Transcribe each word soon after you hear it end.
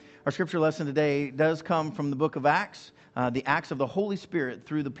Our scripture lesson today does come from the book of Acts, the acts of the Holy Spirit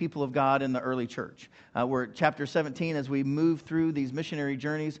through the people of God in the early church. We're at chapter 17 as we move through these missionary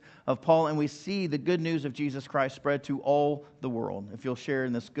journeys of Paul, and we see the good news of Jesus Christ spread to all the world. If you'll share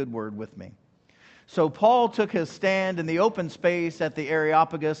in this good word with me. So Paul took his stand in the open space at the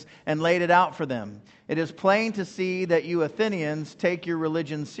Areopagus and laid it out for them. It is plain to see that you Athenians take your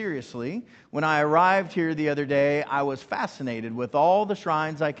religion seriously. When I arrived here the other day, I was fascinated with all the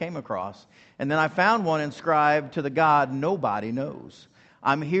shrines I came across. And then I found one inscribed to the God nobody knows.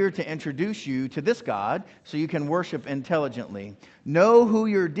 I'm here to introduce you to this God so you can worship intelligently. Know who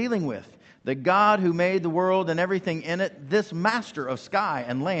you're dealing with. The God who made the world and everything in it, this master of sky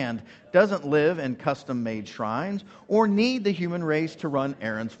and land, doesn't live in custom-made shrines or need the human race to run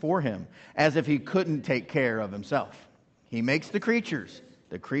errands for him, as if he couldn't take care of himself. He makes the creatures.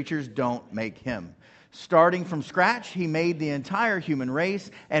 The creatures don't make him. Starting from scratch, he made the entire human race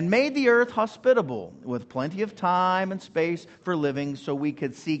and made the earth hospitable with plenty of time and space for living so we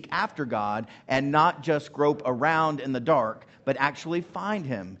could seek after God and not just grope around in the dark, but actually find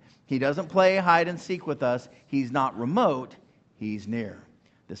him. He doesn't play hide and seek with us. He's not remote. He's near.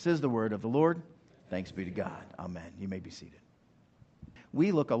 This is the word of the Lord. Thanks be to God. Amen. You may be seated.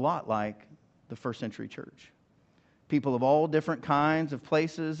 We look a lot like the first century church. People of all different kinds of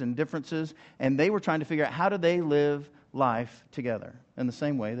places and differences, and they were trying to figure out how do they live life together in the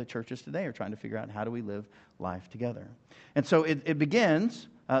same way that churches today are trying to figure out how do we live life together. And so it begins,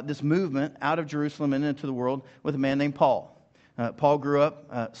 this movement out of Jerusalem and into the world with a man named Paul. Paul grew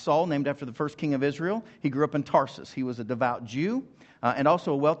up, Saul, named after the first king of Israel. He grew up in Tarsus. He was a devout Jew and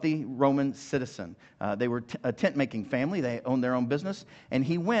also a wealthy Roman citizen. They were a tent-making family. They owned their own business. And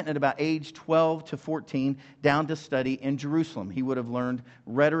he went at about age 12 to 14 down to study in Jerusalem. He would have learned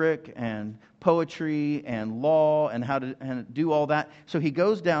rhetoric and poetry and law and how to do all that. So he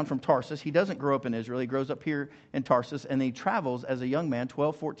goes down from Tarsus. He doesn't grow up in Israel. He grows up here in Tarsus, and he travels as a young man,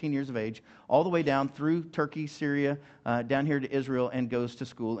 12, 14 years of age, all the way down through Turkey, Syria, down here to Israel, and goes to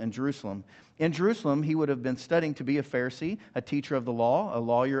school in Jerusalem. In Jerusalem, he would have been studying to be a Pharisee, a teacher of the law, a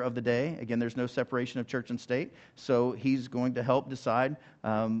lawyer of the day. Again, there's no separation of church and state, so he's going to help decide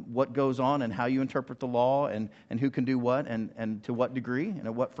what goes on and how you interpret the law and who can do what and to what degree and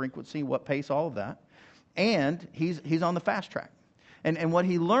at what frequency, what pace, all of that. And he's on the fast track. And what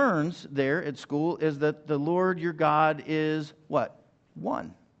he learns there at school is that the Lord your God is what?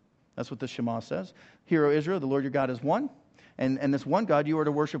 One. That's what the Shema says. Hear, O Israel, the Lord your God is one. And this one God you are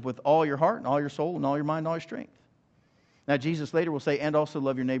to worship with all your heart and all your soul and all your mind and all your strength. Now, Jesus later will say, and also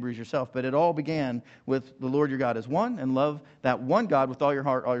love your neighbor as yourself. But it all began with the Lord your God is one, and love that one God with all your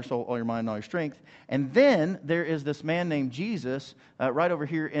heart, all your soul, all your mind, and all your strength. And then there is this man named Jesus right over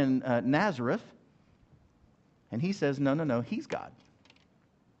here in Nazareth. And he says, no, he's God.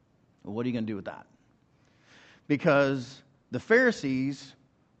 Well, what are you going to do with that? Because the Pharisees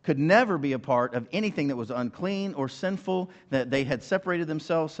could never be a part of anything that was unclean or sinful, that they had separated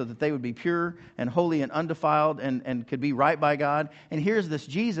themselves so that they would be pure and holy and undefiled and could be right by God. And here's this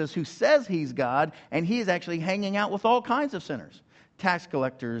Jesus who says he's God, and he is actually hanging out with all kinds of sinners. Tax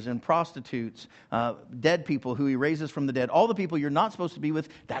collectors and prostitutes, dead people who he raises from the dead. All the people you're not supposed to be with,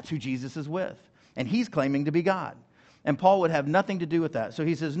 that's who Jesus is with. And he's claiming to be God. And Paul would have nothing to do with that. So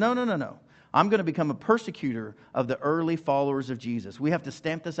he says, no. I'm going to become a persecutor of the early followers of Jesus. We have to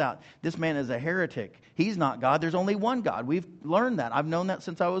stamp this out. This man is a heretic. He's not God. There's only one God. We've learned that. I've known that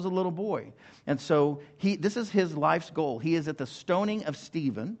since I was a little boy. And so this is his life's goal. He is at the stoning of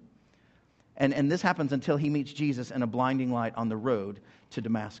Stephen. And this happens until he meets Jesus in a blinding light on the road to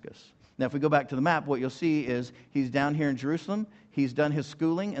Damascus. Now, if we go back to the map, what you'll see is he's down here in Jerusalem. He's done his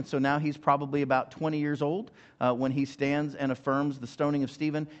schooling, and so now he's probably about 20 years old when he stands and affirms the stoning of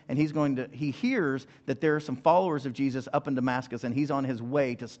Stephen. And he hears that there are some followers of Jesus up in Damascus, and he's on his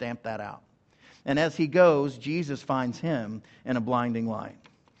way to stamp that out. And as he goes, Jesus finds him in a blinding light.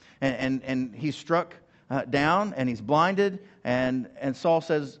 And he's struck down, and he's blinded. And Saul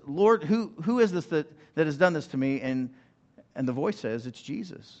says, Lord, who is this that has done this to me? And the voice says, it's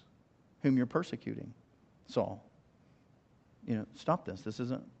Jesus, whom you're persecuting, Saul. Stop this. This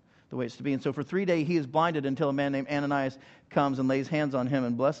isn't the way it's to be. And so for 3 days he is blinded until a man named Ananias comes and lays hands on him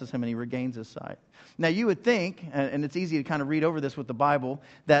and blesses him, and he regains his sight. Now you would think, and it's easy to kind of read over this with the Bible,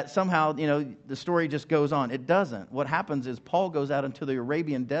 that somehow, the story just goes on. It doesn't. What happens is Paul goes out into the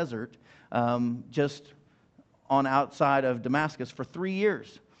Arabian desert just on outside of Damascus for 3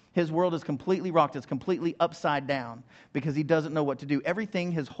 years. His world is completely rocked. It's completely upside down because he doesn't know what to do. Everything,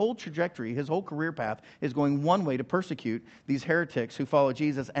 his whole trajectory, his whole career path is going one way, to persecute these heretics who follow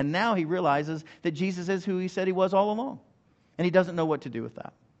Jesus. And now he realizes that Jesus is who he said he was all along. And he doesn't know what to do with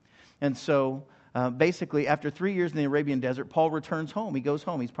that. And so basically, after 3 years in the Arabian desert, Paul returns home. He goes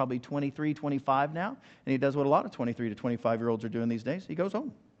home. He's probably 23, 25 now. And he does what a lot of 23 to 25-year-olds are doing these days. He goes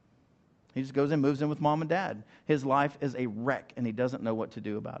home. He just goes in, moves in with mom and dad. His life is a wreck, and he doesn't know what to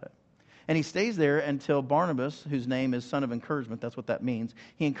do about it. And he stays there until Barnabas, whose name is son of encouragement, that's what that means,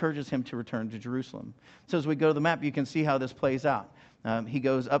 he encourages him to return to Jerusalem. So as we go to the map, you can see how this plays out. He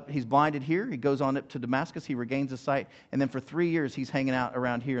goes up, he's blinded here, he goes on up to Damascus, he regains his sight, and then for 3 years he's hanging out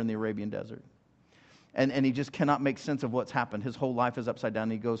around here in the Arabian desert. And he just cannot make sense of what's happened. His whole life is upside down,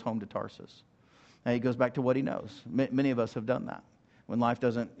 and he goes home to Tarsus. And he goes back to what he knows. Many of us have done that. When life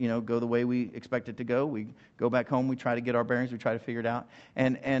doesn't, go the way we expect it to go, we go back home, we try to get our bearings, we try to figure it out.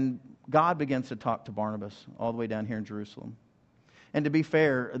 And God begins to talk to Barnabas all the way down here in Jerusalem. And to be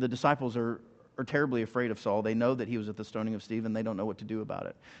fair, the disciples are terribly afraid of Saul. They know that he was at the stoning of Stephen. They don't know what to do about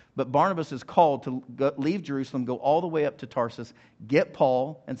it. But Barnabas is called to leave Jerusalem, go all the way up to Tarsus, get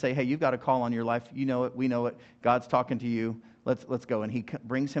Paul, and say, hey, you've got a call on your life. You know it. We know it. God's talking to you. Let's go. And he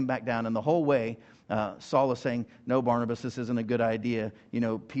brings him back down. And the whole way, Saul is saying, no, Barnabas, this isn't a good idea.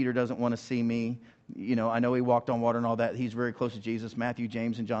 Peter doesn't want to see me. I know he walked on water and all that. He's very close to Jesus. Matthew,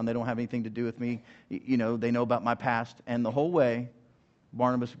 James, and John, they don't have anything to do with me. They know about my past. And the whole way,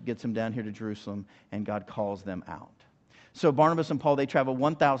 Barnabas gets him down here to Jerusalem, and God calls them out. So Barnabas and Paul, they travel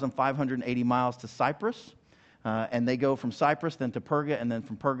 1,580 miles to Cyprus. And they go from Cyprus then to Perga, and then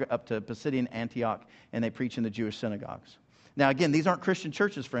from Perga up to Pisidian Antioch, and they preach in the Jewish synagogues. Now, again, these aren't Christian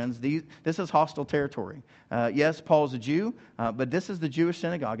churches, friends. This is hostile territory. Yes, Paul's a Jew, but this is the Jewish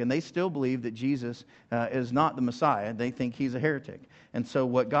synagogue, and they still believe that Jesus is not the Messiah. They think he's a heretic. And so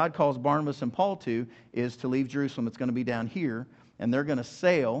what God calls Barnabas and Paul to is to leave Jerusalem. It's going to be down here, and they're going to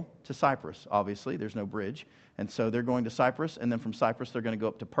sail to Cyprus, obviously. There's no bridge. And so they're going to Cyprus, and then from Cyprus they're going to go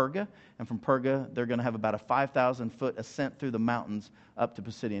up to Perga, and from Perga they're going to have about a 5,000-foot ascent through the mountains up to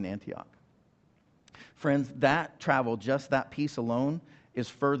Pisidian Antioch. Friends, that travel, just that piece alone, is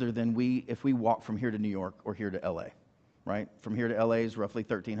further than if we walk from here to New York or here to L.A., right? From here to L.A. is roughly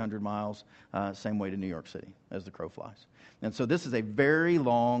 1,300 miles, same way to New York City as the crow flies. And so this is a very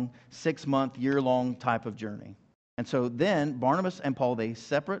long, 6-month, year-long type of journey. And so then Barnabas and Paul, they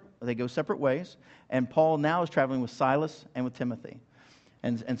go separate ways, and Paul now is traveling with Silas and with Timothy.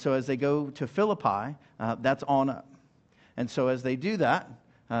 And so as they go to Philippi, that's on up. And so as they do that,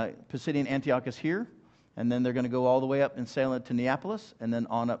 Pisidian Antioch is here, and then they're going to go all the way up and sail to Neapolis, and then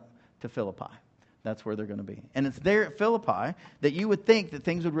on up to Philippi. That's where they're going to be. And it's there at Philippi that you would think that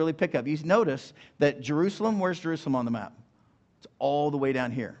things would really pick up. You notice that Jerusalem, where's Jerusalem on the map? It's all the way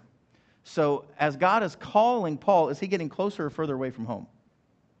down here. So as God is calling Paul, is he getting closer or further away from home?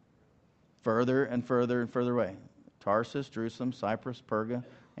 Further and further and further away. Tarsus, Jerusalem, Cyprus, Perga,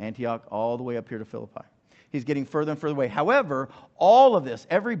 Antioch, all the way up here to Philippi. He's getting further and further away. However, all of this,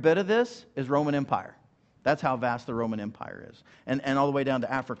 every bit of this is Roman Empire. That's how vast the Roman Empire is. And all the way down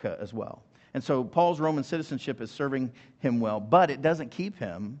to Africa as well. And so Paul's Roman citizenship is serving him well, but it doesn't keep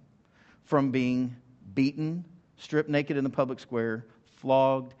him from being beaten, stripped naked in the public square,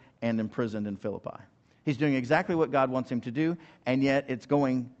 flogged, and imprisoned in Philippi. He's doing exactly what God wants him to do, and yet it's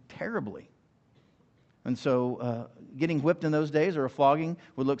going terribly. And so getting whipped in those days, or a flogging,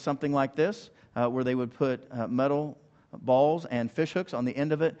 would look something like this, where they would put metal balls and fish hooks on the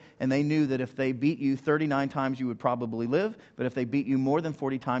end of it, and they knew that if they beat you 39 times, you would probably live, but if they beat you more than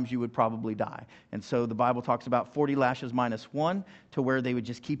 40 times, you would probably die. And so the Bible talks about 40 lashes minus 1, to where they would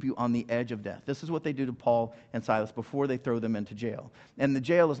just keep you on the edge of death. This is what they do to Paul and Silas before they throw them into jail. And the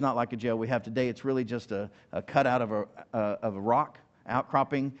jail is not like a jail we have today. It's really just a cutout of a rock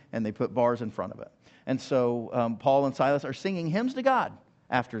outcropping, and they put bars in front of it. And so Paul and Silas are singing hymns to God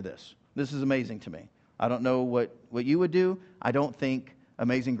after this. This is amazing to me. I don't know what you would do. I don't think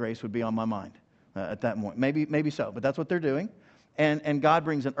Amazing Grace would be on my mind at that point. Maybe so, but that's what they're doing. And God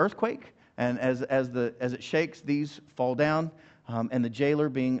brings an earthquake, and as it shakes, these fall down. And the jailer,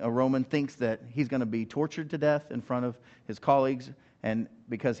 being a Roman, thinks that he's going to be tortured to death in front of his colleagues, and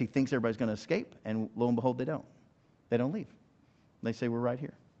because he thinks everybody's going to escape. And lo and behold, they don't. They don't leave. They say, we're right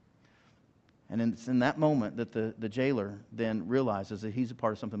here. And it's in that moment that the jailer then realizes that he's a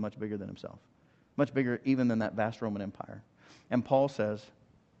part of something much bigger than himself. Much bigger even than that vast Roman Empire. And Paul says,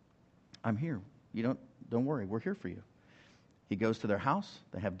 I'm here. Don't worry, we're here for you. He goes to their house,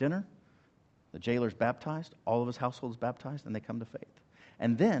 they have dinner, the jailer's baptized, all of his household is baptized, and they come to faith.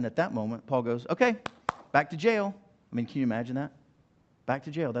 And then at that moment, Paul goes, okay, back to jail. I mean, can you imagine that? Back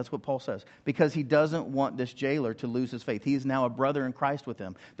to jail. That's what Paul says. Because he doesn't want this jailer to lose his faith. He is now a brother in Christ with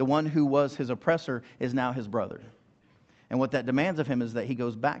him. The one who was his oppressor is now his brother. And what that demands of him is that he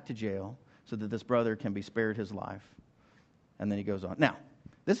goes back to jail so that this brother can be spared his life. And then he goes on. Now,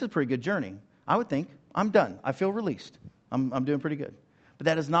 This is a pretty good journey. I would think, I'm done. I feel released. I'm doing pretty good. But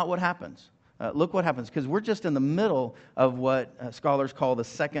that is not what happens. Look what happens, because we're just in the middle of what scholars call the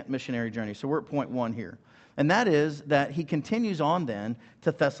second missionary journey. So we're at point 1 here. And that is that he continues on then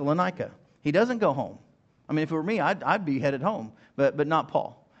to Thessalonica. He doesn't go home. I mean, if it were me, I'd be headed home, but not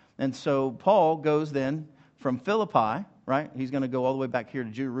Paul. And so Paul goes then from Philippi, right? He's going to go all the way back here to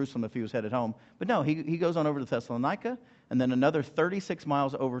Jerusalem if he was headed home. But no, he goes on over to Thessalonica, and then another 36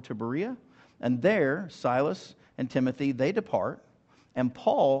 miles over to Berea. And there, Silas and Timothy, they depart. And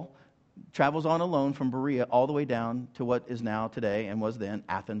Paul travels on alone from Berea all the way down to what is now today and was then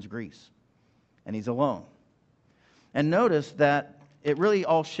Athens, Greece. And he's alone. And notice that it really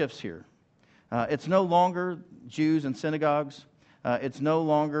all shifts here. It's no longer Jews and synagogues. It's no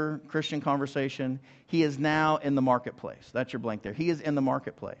longer Christian conversation. He is now in the marketplace. That's your blank there. He is in the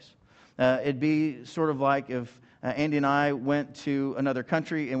marketplace. It'd be sort of like if Andy and I went to another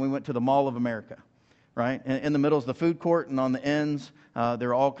country and we went to the Mall of America, right? In the middle is the food court, and on the ends, there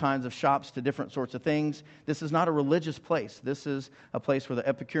are all kinds of shops to different sorts of things. This is not a religious place. This is a place where the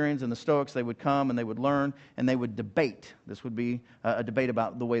Epicureans and the Stoics, they would come and they would learn and they would debate. This would be a debate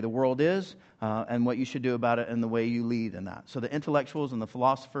about the way the world is and what you should do about it and the way you lead in that. So the intellectuals and the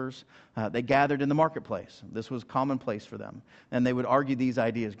philosophers, they gathered in the marketplace. This was commonplace for them. And they would argue these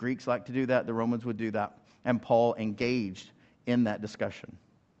ideas. Greeks like to do that. The Romans would do that. And Paul engaged in that discussion.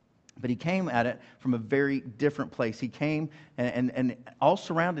 But he came at it from a very different place. He came and all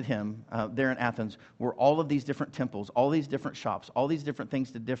surrounded him there in Athens were all of these different temples, all these different shops, all these different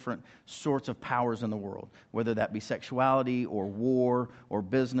things to different sorts of powers in the world, whether that be sexuality or war or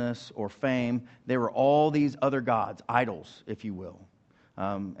business or fame. There were all these other gods, idols, if you will.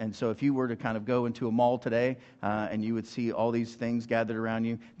 And so if you were to kind of go into a mall today and you would see all these things gathered around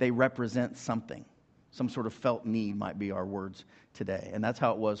you, they represent something. Some sort of felt need might be our words today. And that's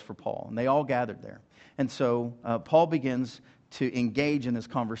how it was for Paul. And they all gathered there. And so Paul begins to engage in this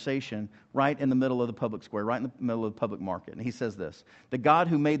conversation right in the middle of the public square, right in the middle of the public market. And he says this: the God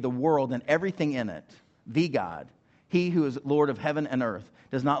who made the world and everything in it, the God, he who is Lord of heaven and earth,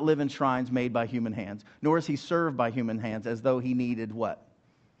 does not live in shrines made by human hands, nor is he served by human hands as though he needed what?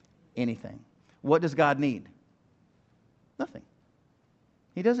 Anything. What does God need? Nothing.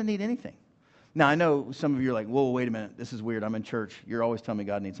 He doesn't need anything. Now, I know some of you are like, whoa, wait a minute, this is weird. I'm in church. You're always telling me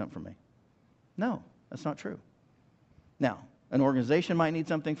God needs something from me. No, that's not true. Now, an organization might need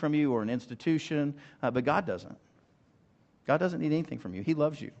something from you or an institution, but God doesn't. God doesn't need anything from you. He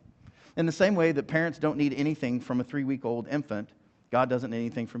loves you. In the same way that parents don't need anything from a 3-week-old infant, God doesn't need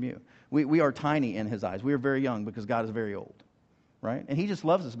anything from you. We are tiny in His eyes. We are very young because God is very old, right? And He just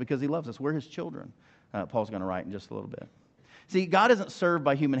loves us because He loves us. We're His children, Paul's going to write in just a little bit. See, God isn't served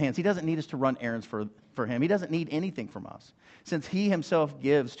by human hands. He doesn't need us to run errands for Him. He doesn't need anything from us, since He Himself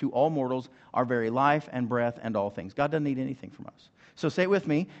gives to all mortals our very life and breath and all things. God doesn't need anything from us. So say it with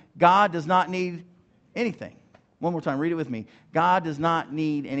me. God does not need anything. One more time. Read it with me. God does not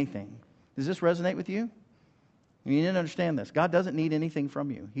need anything. Does this resonate with you? You need to understand this. God doesn't need anything from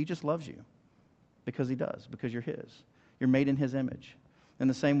you. He just loves you because He does, because you're His. You're made in His image in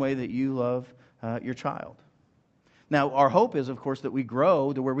the same way that you love your child. Now, our hope is, of course, that we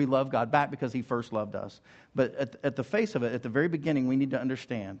grow to where we love God back because He first loved us. But at the face of it, at the very beginning, we need to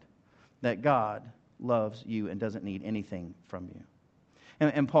understand that God loves you and doesn't need anything from you.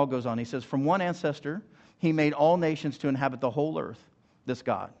 And Paul goes on. He says, from one ancestor, He made all nations to inhabit the whole earth, this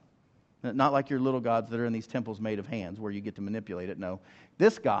God. Not like your little gods that are in these temples made of hands where you get to manipulate it. No.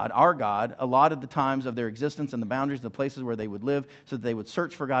 This God, our God, allotted the times of their existence and the boundaries, the places where they would live, so that they would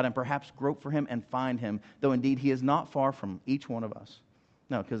search for God and perhaps grope for Him and find Him, though indeed He is not far from each one of us.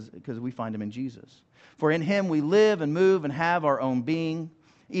 No, because we find Him in Jesus. For in Him we live and move and have our own being.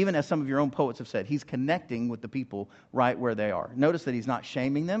 Even as some of your own poets have said, He's connecting with the people right where they are. Notice that He's not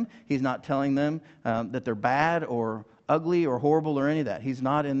shaming them. He's not telling them that they're bad or ugly or horrible or any of that. He's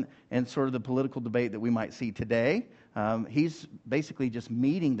not in sort of the political debate that we might see today. He's basically just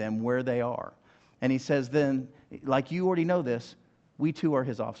meeting them where they are. And He says then, like you already know this, we too are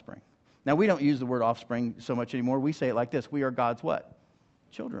His offspring. Now, we don't use the word offspring so much anymore. We say it like this: we are God's what?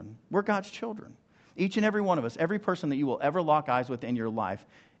 Children. We're God's children. Each and every one of us, every person that you will ever lock eyes with in your life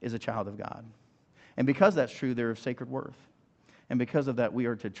is a child of God. And because that's true, they're of sacred worth. And because of that, we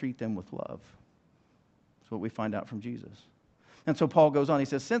are to treat them with love. That's what we find out from Jesus. And so Paul goes on, he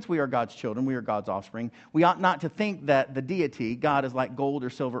says, since we are God's children, we are God's offspring, we ought not to think that the deity, God, is like gold or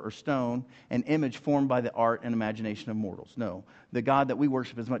silver or stone, an image formed by the art and imagination of mortals. No, the God that we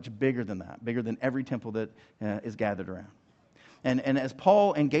worship is much bigger than that, bigger than every temple that is gathered around. And as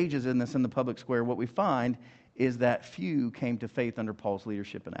Paul engages in this in the public square, what we find is that few came to faith under Paul's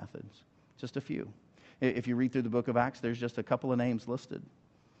leadership in Athens. Just a few. If you read through the book of Acts, there's just a couple of names listed.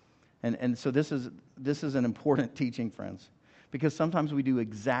 And so this is an important teaching, friends, because sometimes we do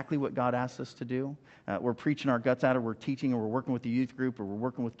exactly what God asks us to do. We're preaching our guts out, or we're teaching, or we're working with the youth group, or we're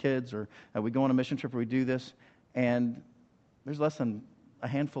working with kids, or we go on a mission trip, or we do this, and there's less than a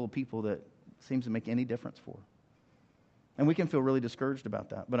handful of people that seems to make any difference for. And we can feel really discouraged about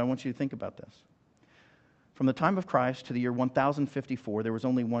that, but I want you to think about this. From the time of Christ to the year 1054, there was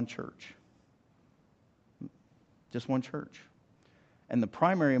only one church. Just one church. And the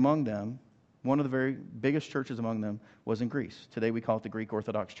primary among them, one of the very biggest churches among them, was in Greece. Today we call it the Greek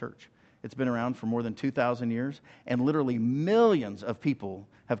Orthodox Church. It's been around for more than 2,000 years, and literally millions of people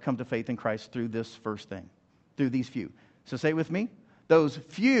have come to faith in Christ through this first thing, through these few. So say it with me. Those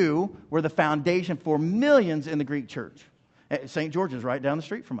few were the foundation for millions in the Greek church. St. George's right down the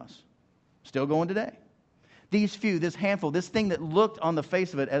street from us. Still going today. These few, this handful, this thing that looked on the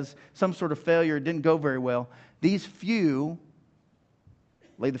face of it as some sort of failure, didn't go very well, these few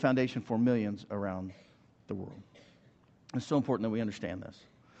laid the foundation for millions around the world. It's so important that we understand this.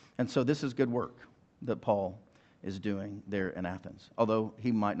 And so this is good work that Paul is doing there in Athens, although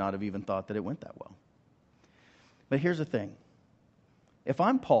he might not have even thought that it went that well. But here's the thing. If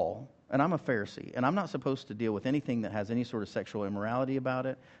I'm Paul, and I'm a Pharisee, and I'm not supposed to deal with anything that has any sort of sexual immorality about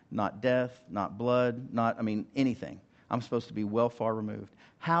it, not death, not blood, anything. I'm supposed to be well far removed.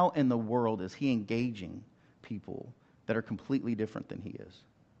 How in the world is he engaging people that are completely different than he is?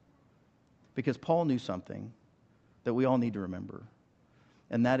 Because Paul knew something that we all need to remember,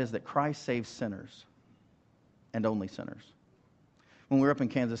 and that is that Christ saves sinners, and only sinners. When we were up in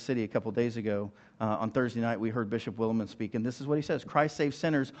Kansas City a couple of days ago, on Thursday night, we heard Bishop Williman speak, and this is what he says: Christ saves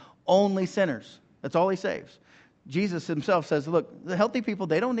sinners, only sinners. That's all he saves. Jesus himself says, look, the healthy people,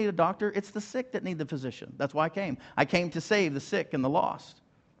 they don't need a doctor. It's the sick that need the physician. That's why I came. I came to save the sick and the lost.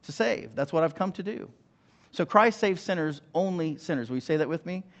 To save. That's what I've come to do. So Christ saves sinners, only sinners. Will you say that with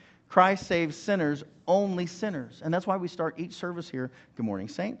me? Christ saves sinners, only sinners. And that's why we start each service here. Good morning,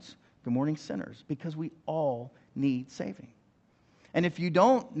 saints. Good morning, sinners. Because we all need saving. And if you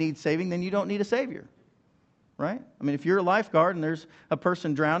don't need saving, then you don't need a Savior. Right? If you're a lifeguard and there's a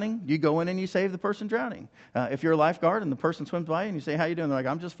person drowning, you go in and you save the person drowning. If you're a lifeguard and the person swims by you and you say, how you doing? They're like,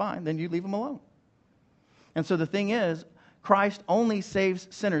 I'm just fine. Then you leave them alone. And so the thing is, Christ only saves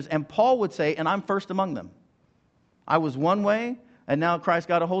sinners. And Paul would say, and I'm first among them. I was one way, and now Christ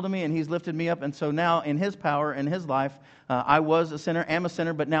got a hold of me and he's lifted me up. And so now in his power, in his life, I was a sinner, am a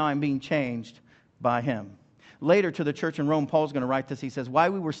sinner, but now I'm being changed by him. Later to the church in Rome, Paul's going to write this. He says,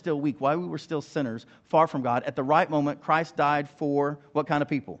 while we were still weak, while we were still sinners, far from God, at the right moment, Christ died for what kind of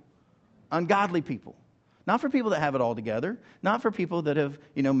people? Ungodly people. Not for people that have it all together. Not for people that have,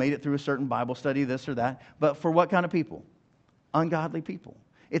 made it through a certain Bible study, this or that. But for what kind of people? Ungodly people.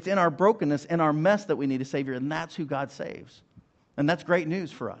 It's in our brokenness, in our mess that we need a Savior, and that's who God saves. And that's great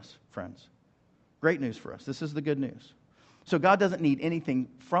news for us, friends. Great news for us. This is the good news. So God doesn't need anything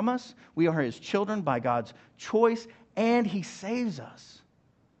from us. We are his children by God's choice, and he saves us.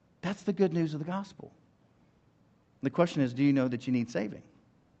 That's the good news of the gospel. The question is, do you know that you need saving?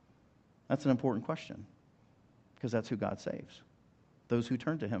 That's an important question, because that's who God saves, those who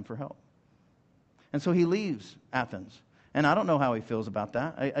turn to him for help. And so he leaves Athens. And I don't know how he feels about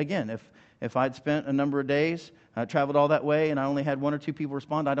that. Again, if I'd spent a number of days, traveled all that way, and I only had one or two people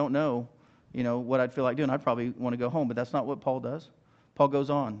respond, I don't know. What I'd feel like doing. I'd probably want to go home, but that's not what Paul does. Paul goes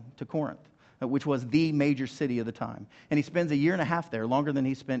on to Corinth, which was the major city of the time. And he spends a year and a half there, longer than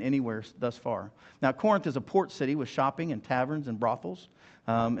he's spent anywhere thus far. Now, Corinth is a port city with shopping and taverns and brothels,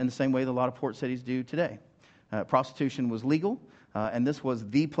 in the same way that a lot of port cities do today. Prostitution was legal, and this was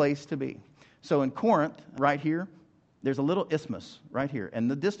the place to be. So in Corinth, right here, there's a little isthmus right here. And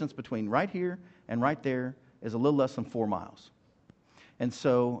the distance between right here and right there is a little less than 4 miles. And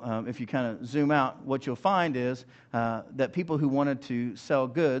so if you kind of zoom out, what you'll find is that people who wanted to sell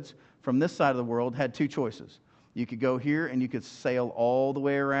goods from this side of the world had two choices. You could go here and you could sail all the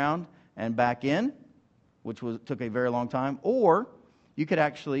way around and back in, which took a very long time. Or you could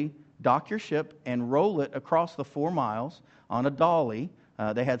actually dock your ship and roll it across the 4 miles on a dolly.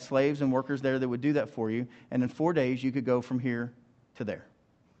 They had slaves and workers there that would do that for you. And in 4 days, you could go from here to there.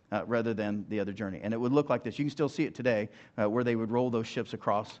 Rather than the other journey. And it would look like this. You can still see it today where they would roll those ships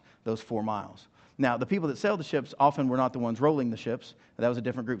across those 4 miles. Now, the people that sailed the ships often were not the ones rolling the ships. That was a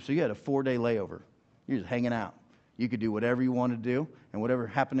different group. So you had a 4-day layover. You're just hanging out. You could do whatever you wanted to do, and whatever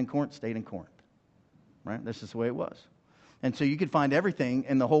happened in Corinth stayed in Corinth. Right? That's just the way it was. And so you could find everything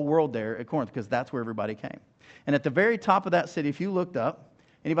in the whole world there at Corinth because that's where everybody came. And at the very top of that city, if you looked up,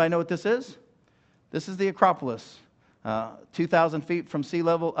 anybody know what this is? This is the Acropolis, 2,000 feet from sea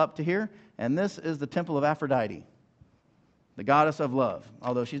level up to here. And this is the temple of Aphrodite, the goddess of love.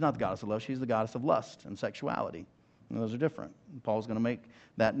 Although she's not the goddess of love, she's the goddess of lust and sexuality. And those are different. And Paul's going to make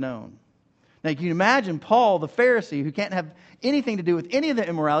that known. Now, can you imagine Paul, the Pharisee, who can't have anything to do with any of the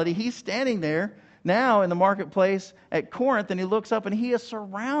immorality? He's standing there now in the marketplace at Corinth, and he looks up and he is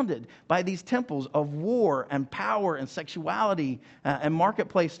surrounded by these temples of war and power and sexuality and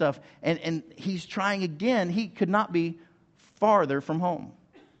marketplace stuff. And he's trying again. He could not be farther from home.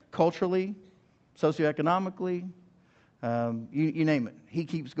 Culturally, socioeconomically, you name it. He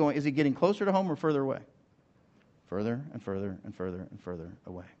keeps going. Is he getting closer to home or further away? Further and further and further and further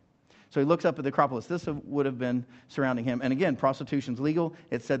away. So he looks up at the Acropolis. This would have been surrounding him. And again, prostitution's legal.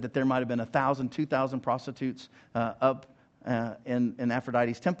 It said that there might have been 1,000, 2,000 prostitutes up in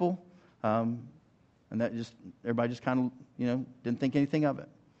Aphrodite's temple. And that just, everybody just kind of, didn't think anything of it.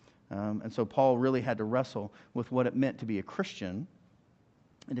 And so Paul really had to wrestle with what it meant to be a Christian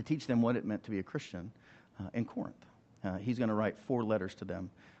and to teach them what it meant to be a Christian in Corinth. He's going to write 4 letters to them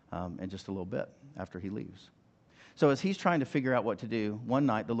in just a little bit after he leaves. So as he's trying to figure out what to do, one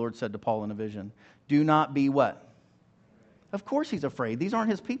night the Lord said to Paul in a vision, do not be what? Of course he's afraid. These aren't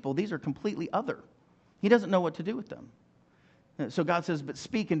his people. These are completely other. He doesn't know what to do with them. So God says, but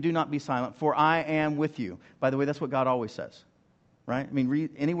speak and do not be silent, for I am with you. By the way, that's what God always says, right? I mean,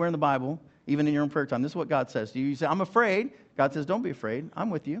 read anywhere in the Bible, even in your own prayer time, this is what God says to you. You say, I'm afraid. God says, don't be afraid. I'm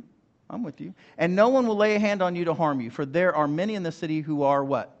with you. I'm with you. And no one will lay a hand on you to harm you, for there are many in the city who are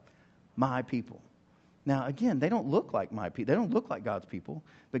what? My people. Now, again, they don't look like my people. They don't look like God's people,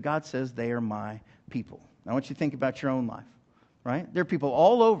 but God says they are my people. Now, I want you to think about your own life, right? There are people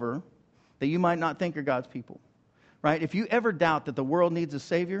all over that you might not think are God's people, right? If you ever doubt that the world needs a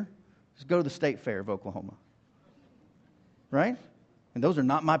Savior, just go to the State Fair of Oklahoma, right? And those are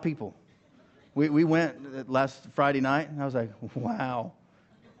not my people. We went last Friday night, and I was like, wow,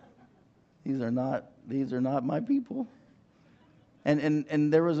 these are not my people.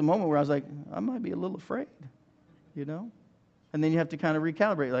 And there was a moment where I was like, I might be a little afraid, And then you have to kind of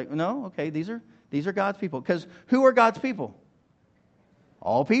recalibrate. Like, no, okay, these are God's people. Because who are God's people?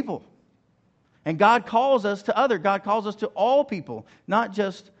 All people. And God calls us to other. God calls us to all people, not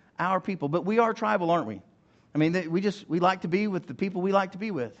just our people. But we are tribal, aren't we? I mean, we like to be with the people we like to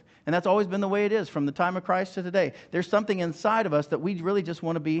be with. And that's always been the way it is from the time of Christ to today. There's something inside of us that we really just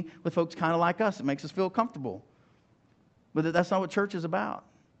want to be with folks kind of like us. It makes us feel comfortable. But that's not what church is about.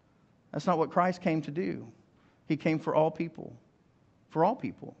 That's not what Christ came to do. He came for all people. For all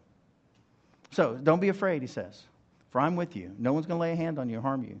people. So, don't be afraid, he says. For I'm with you. No one's going to lay a hand on you or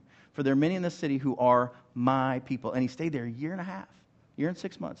harm you. For there are many in this city who are my people. And he stayed there a year and a half, year and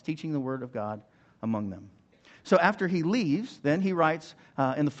 6 months, teaching the word of God among them. So after he leaves, then he writes,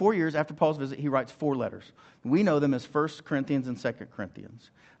 in the 4 years after Paul's visit, he writes 4 letters. We know them as 1 Corinthians and 2 Corinthians.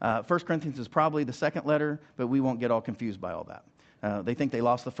 1 Corinthians is probably the second letter, but we won't get all confused by all that. They think they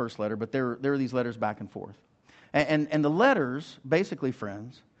lost the first letter, but there are these letters back and forth. And the letters, basically,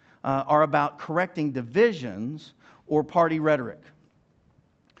 friends, are about correcting divisions or party rhetoric.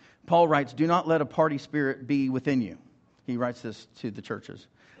 Paul writes, do not let a party spirit be within you. He writes this to the churches.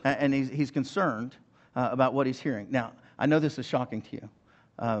 And he's concerned about what he's hearing. Now, I know this is shocking to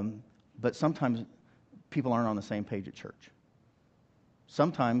you, but sometimes people aren't on the same page at church.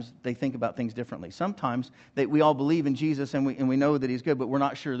 Sometimes they think about things differently. Sometimes we all believe in Jesus and we know that he's good, but we're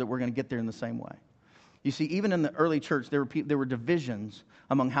not sure that we're going to get there in the same way. You see, even in the early church, there were divisions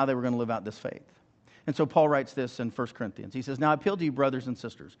among how they were going to live out this faith. And so Paul writes this in 1 Corinthians. He says, now I appeal to you, brothers and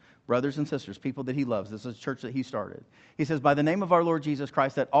sisters, people that he loves. This is a church that he started. He says, by the name of our Lord Jesus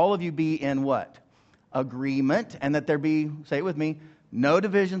Christ, that all of you be in what? Agreement, and that there be, say it with me, no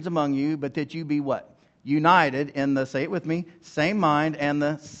divisions among you, but that you be what? United in the, say it with me, same mind and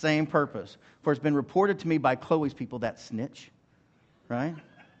the same purpose. For it's been reported to me by Chloe's people, that snitch, right?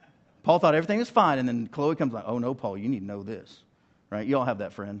 Paul thought everything was fine, and then Chloe comes like, oh no, Paul, you need to know this, right? You all have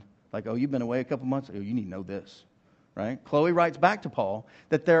that friend. Like, oh, you've been away a couple months? Oh, you need to know this, right? Chloe writes back to Paul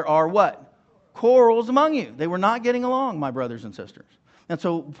that there are what? Quarrels among you. They were not getting along, my brothers and sisters. And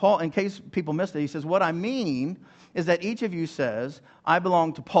so Paul, in case people missed it, he says, what I mean is that each of you says, I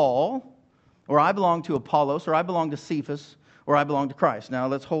belong to Paul, or I belong to Apollos, or I belong to Cephas, or I belong to Christ. Now,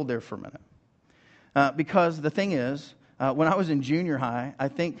 let's hold there for a minute. Because the thing is, when I was in junior high, I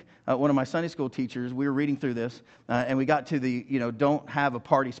think one of my Sunday school teachers, we were reading through this, and we got to the, don't have a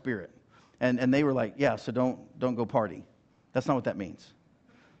party spirit. And they were like, yeah, so don't go party. That's not what that means.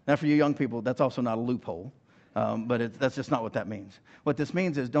 Now, for you young people, that's also not a loophole, but that's just not what that means. What this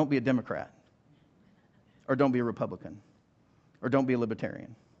means is don't be a Democrat, or don't be a Republican, or don't be a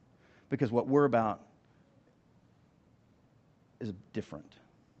Libertarian. Because what we're about is different.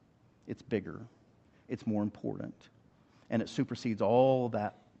 It's bigger. It's more important. And it supersedes all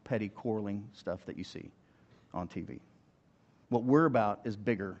that petty quarreling stuff that you see on TV. What we're about is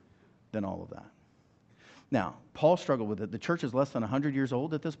bigger than all of that. Now, Paul struggled with it. The church is less than 100 years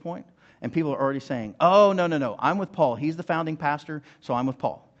old at this point, and people are already saying, oh, no, I'm with Paul. He's the founding pastor, so I'm with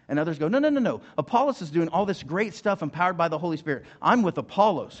Paul. And others go, no. Apollos is doing all this great stuff empowered by the Holy Spirit. I'm with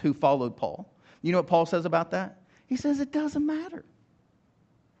Apollos, who followed Paul. You know what Paul says about that? He says it doesn't matter.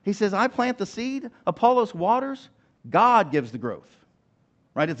 He says, I plant the seed, Apollos waters, God gives the growth.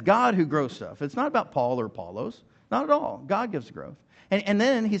 Right? It's God who grows stuff. It's not about Paul or Apollos. Not at all. God gives the growth. And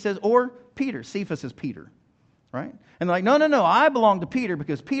then he says, or Peter. Cephas is Peter. Right? And they're like, no, I belong to Peter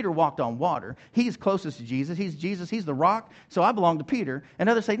because Peter walked on water. He's closest to Jesus. He's the rock, so I belong to Peter. And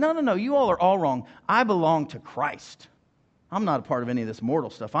others say, no, you all are all wrong. I belong to Christ. I'm not a part of any of this mortal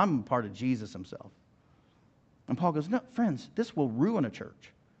stuff. I'm a part of Jesus himself. And Paul goes, no, friends, this will ruin a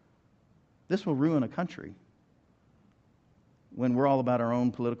church. This will ruin a country when we're all about our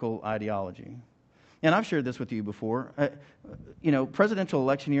own political ideology. And I've shared this with you before. Presidential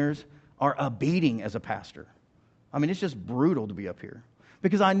election years are a beating as a pastor. I mean, it's just brutal to be up here.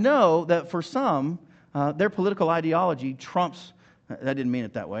 Because I know that for some, their political ideology trumps, I didn't mean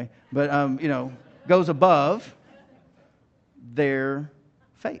it that way, but, goes above their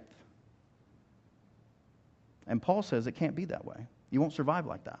faith. And Paul says it can't be that way. You won't survive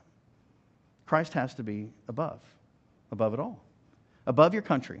like that. Christ has to be above it all. Above your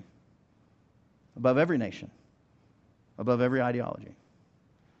country, above every nation, above every ideology.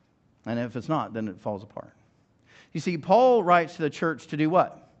 And if it's not, then it falls apart. You see, Paul writes to the church to do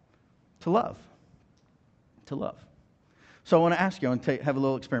what? To love. To love. So I want to ask you, I want to have a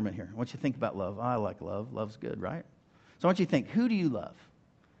little experiment here. I want you to think about love. I like love. Love's good, right? So I want you to think, who do you love?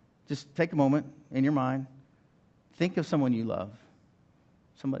 Just take a moment in your mind. Think of someone you love.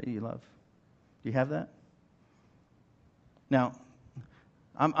 Somebody you love. Do you have that? Now,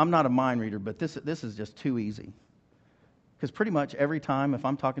 I'm not a mind reader, but this is just too easy. Because pretty much every time if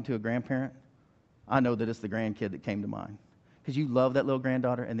I'm talking to a grandparent, I know that it's the grandkid that came to mind. Because you love that little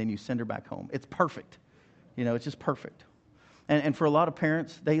granddaughter, and then you send her back home. It's perfect. It's just perfect. And for a lot of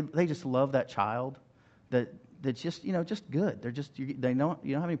parents, they just love that child that's just, just good. They're just, you don't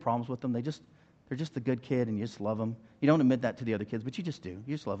have any problems with them. They're just the good kid, and you just love them. You don't admit that to the other kids, but you just do.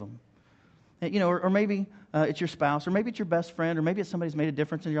 You just love them. Or maybe it's your spouse, or maybe it's your best friend, or maybe it's somebody who's made a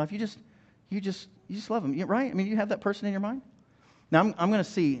difference in your life. You just love them, right? I mean, you have that person in your mind. Now I'm going to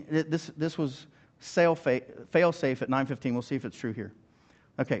see this was fail safe at 9:15. We'll see if it's true here.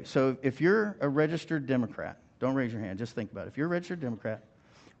 Okay, so if you're a registered Democrat, don't raise your hand. Just think about it. If you're a registered Democrat,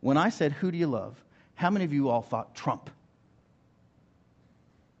 when I said who do you love, how many of you all thought Trump?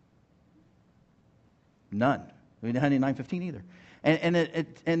 None. We didn't have any 9:15 either.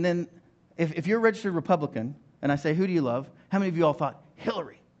 And then. If you're a registered Republican, and I say, who do you love? How many of you all thought,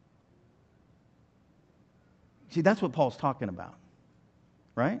 Hillary? See, that's what Paul's talking about,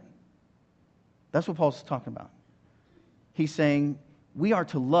 right? That's what Paul's talking about. He's saying we are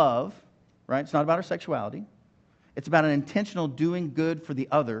to love, right? It's not about our sexuality. It's about an intentional doing good for the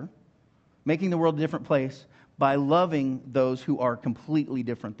other, making the world a different place by loving those who are completely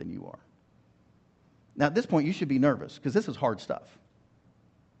different than you are. Now, at this point, you should be nervous, because this is hard stuff.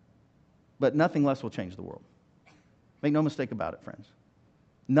 But nothing less will change the world. Make no mistake about it, friends.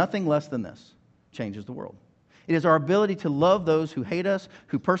 Nothing less than this changes the world. It is our ability to love those who hate us,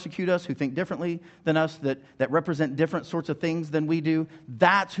 who persecute us, who think differently than us, that represent different sorts of things than we do.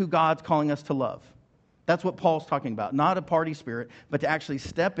 That's who God's calling us to love. That's what Paul's talking about. Not a party spirit, but to actually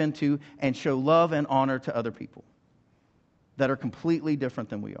step into and show love and honor to other people that are completely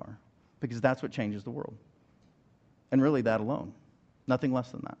different than we are. Because that's what changes the world. And really that alone. Nothing less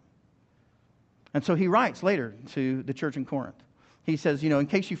than that. And so he writes later to the church in Corinth. He says, in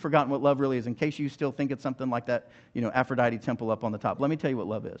case you've forgotten what love really is, in case you still think it's something like that, Aphrodite temple up on the top, let me tell you what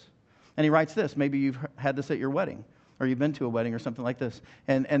love is. And he writes this. Maybe you've had this at your wedding, or you've been to a wedding or something like this.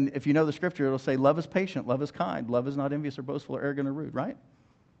 And if you know the scripture, it'll say, love is patient, love is kind, love is not envious or boastful or arrogant or rude, right?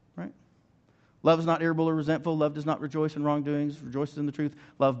 Right? Love is not irritable or resentful. Love does not rejoice in wrongdoings, rejoices in the truth.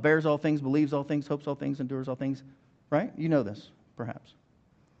 Love bears all things, believes all things, hopes all things, endures all things. Right? You know this, perhaps.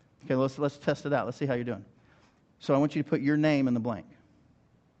 Okay, let's test it out. Let's see how you're doing. So I want you to put your name in the blank.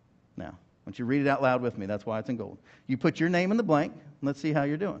 Now, I want you to read it out loud with me. That's why it's in gold. You put your name in the blank. Let's see how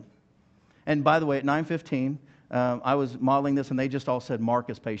you're doing. And by the way, at 9:15, I was modeling this, and they just all said, Mark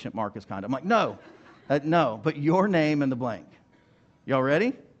is patient, Mark is kind. I'm like, no. Put your name in the blank. Y'all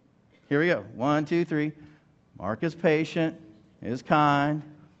ready? Here we go. 1, 2, 3. Mark is patient, is kind.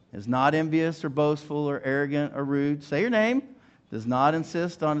 is not envious or boastful or arrogant or rude. Say your name. Does not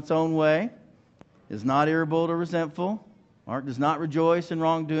insist on its own way. Is not irritable or resentful. Mark does not rejoice in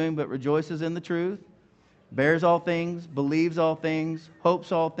wrongdoing, but rejoices in the truth. Bears all things, believes all things,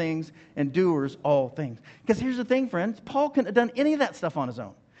 hopes all things, endures all things. Because here's the thing, friends. Paul couldn't have done any of that stuff on his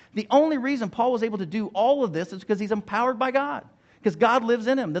own. The only reason Paul was able to do all of this is because he's empowered by God. Because God lives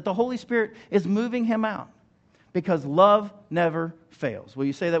in him, that the Holy Spirit is moving him out. Because love never fails. Will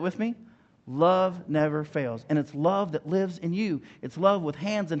you say that with me? Love never fails. And it's love that lives in you. It's love with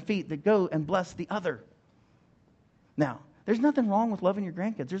hands and feet that go and bless the other. Now, there's nothing wrong with loving your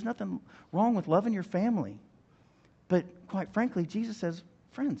grandkids. There's nothing wrong with loving your family. But quite frankly, Jesus says,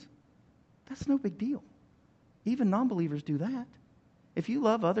 friends, that's no big deal. Even non-believers do that. If you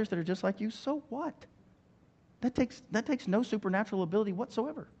love others that are just like you, so what? That takes no supernatural ability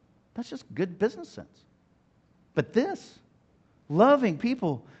whatsoever. That's just good business sense. But this, loving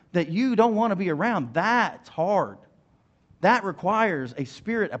people that you don't want to be around, that's hard. That requires a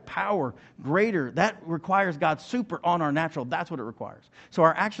spirit, a power greater. That requires God's super on our natural. That's what it requires. So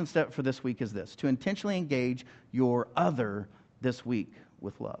our action step for this week is this: to intentionally engage your other this week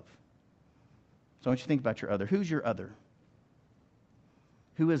with love. So I want you to think about your other. Who's your other?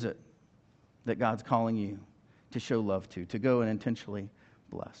 Who is it that God's calling you to show love to go and intentionally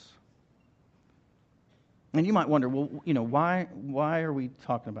bless? And you might wonder, well, why are we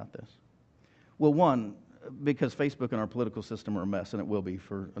talking about this? Well, one, because Facebook and our political system are a mess, and it will be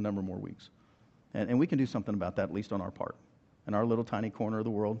for a number more weeks. And we can do something about that, at least on our part. In our little tiny corner of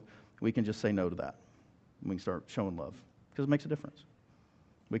the world, we can just say no to that. And we can start showing love, because it makes a difference.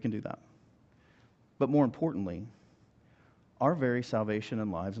 We can do that. But more importantly, our very salvation and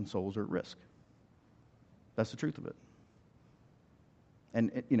lives and souls are at risk. That's the truth of it.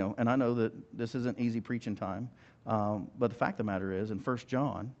 And I know that this isn't easy preaching time, but the fact of the matter is, in 1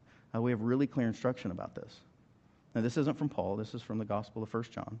 John, we have really clear instruction about this. Now, this isn't from Paul. This is from the Gospel of 1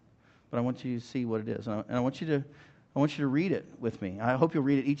 John. But I want you to see what it is. And I want you to read it with me. I hope you'll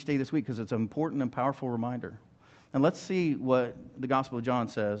read it each day this week, because it's an important and powerful reminder. And let's see what the Gospel of John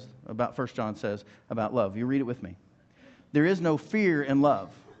says, about 1 John says about love. You read it with me. There is no fear in love,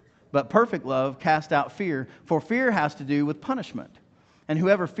 but perfect love casts out fear, for fear has to do with punishment. And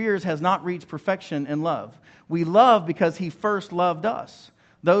whoever fears has not reached perfection in love. We love because he first loved us.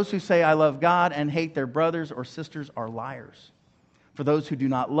 Those who say, I love God, and hate their brothers or sisters are liars. For those who do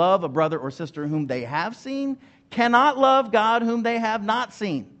not love a brother or sister whom they have seen cannot love God whom they have not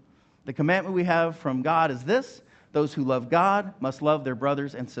seen. The commandment we have from God is this: those who love God must love their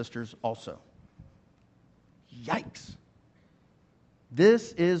brothers and sisters also. Yikes.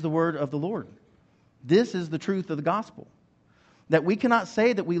 This is the word of the Lord. This is the truth of the gospel. That we cannot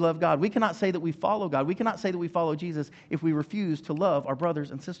say that we love God. We cannot say that we follow God. We cannot say that we follow Jesus if we refuse to love our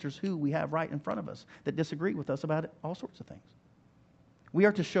brothers and sisters who we have right in front of us that disagree with us about all sorts of things. We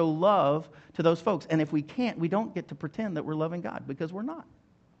are to show love to those folks. And if we can't, we don't get to pretend that we're loving God, because we're not.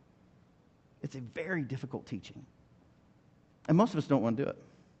 It's a very difficult teaching. And most of us don't want to do it.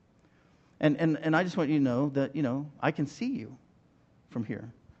 And I just want you to know that, I can see you from here.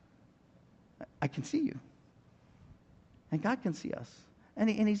 I can see you. And God can see us. And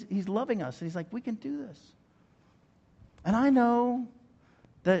He's loving us. And He's like, we can do this. And I know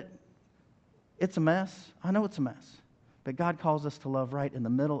that it's a mess. I know it's a mess. But God calls us to love right in the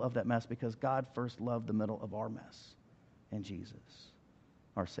middle of that mess, because God first loved the middle of our mess in Jesus,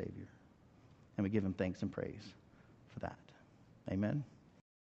 our Savior. And we give Him thanks and praise for that. Amen.